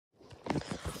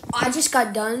I just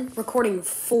got done recording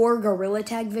 4 Gorilla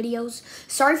Tag videos.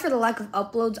 Sorry for the lack of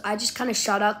uploads. I just kind of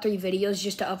shot out 3 videos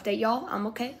just to update y'all. I'm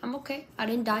okay. I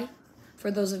didn't die.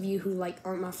 For those of you who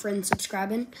aren't my friends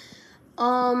subscribing.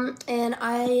 And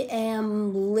I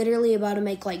am literally about to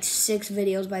make 6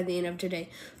 videos by the end of today.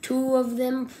 2 of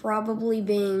them probably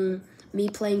being me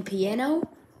playing piano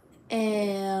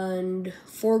and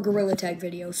 4 Gorilla Tag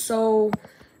videos. So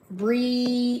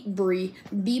be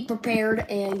prepared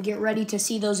and get ready to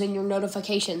see those in your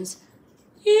notifications.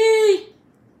 Yay!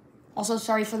 Also,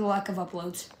 sorry for the lack of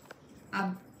uploads.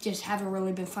 I just haven't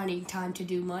really been finding time to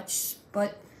do much.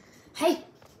 But, hey,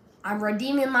 I'm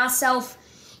redeeming myself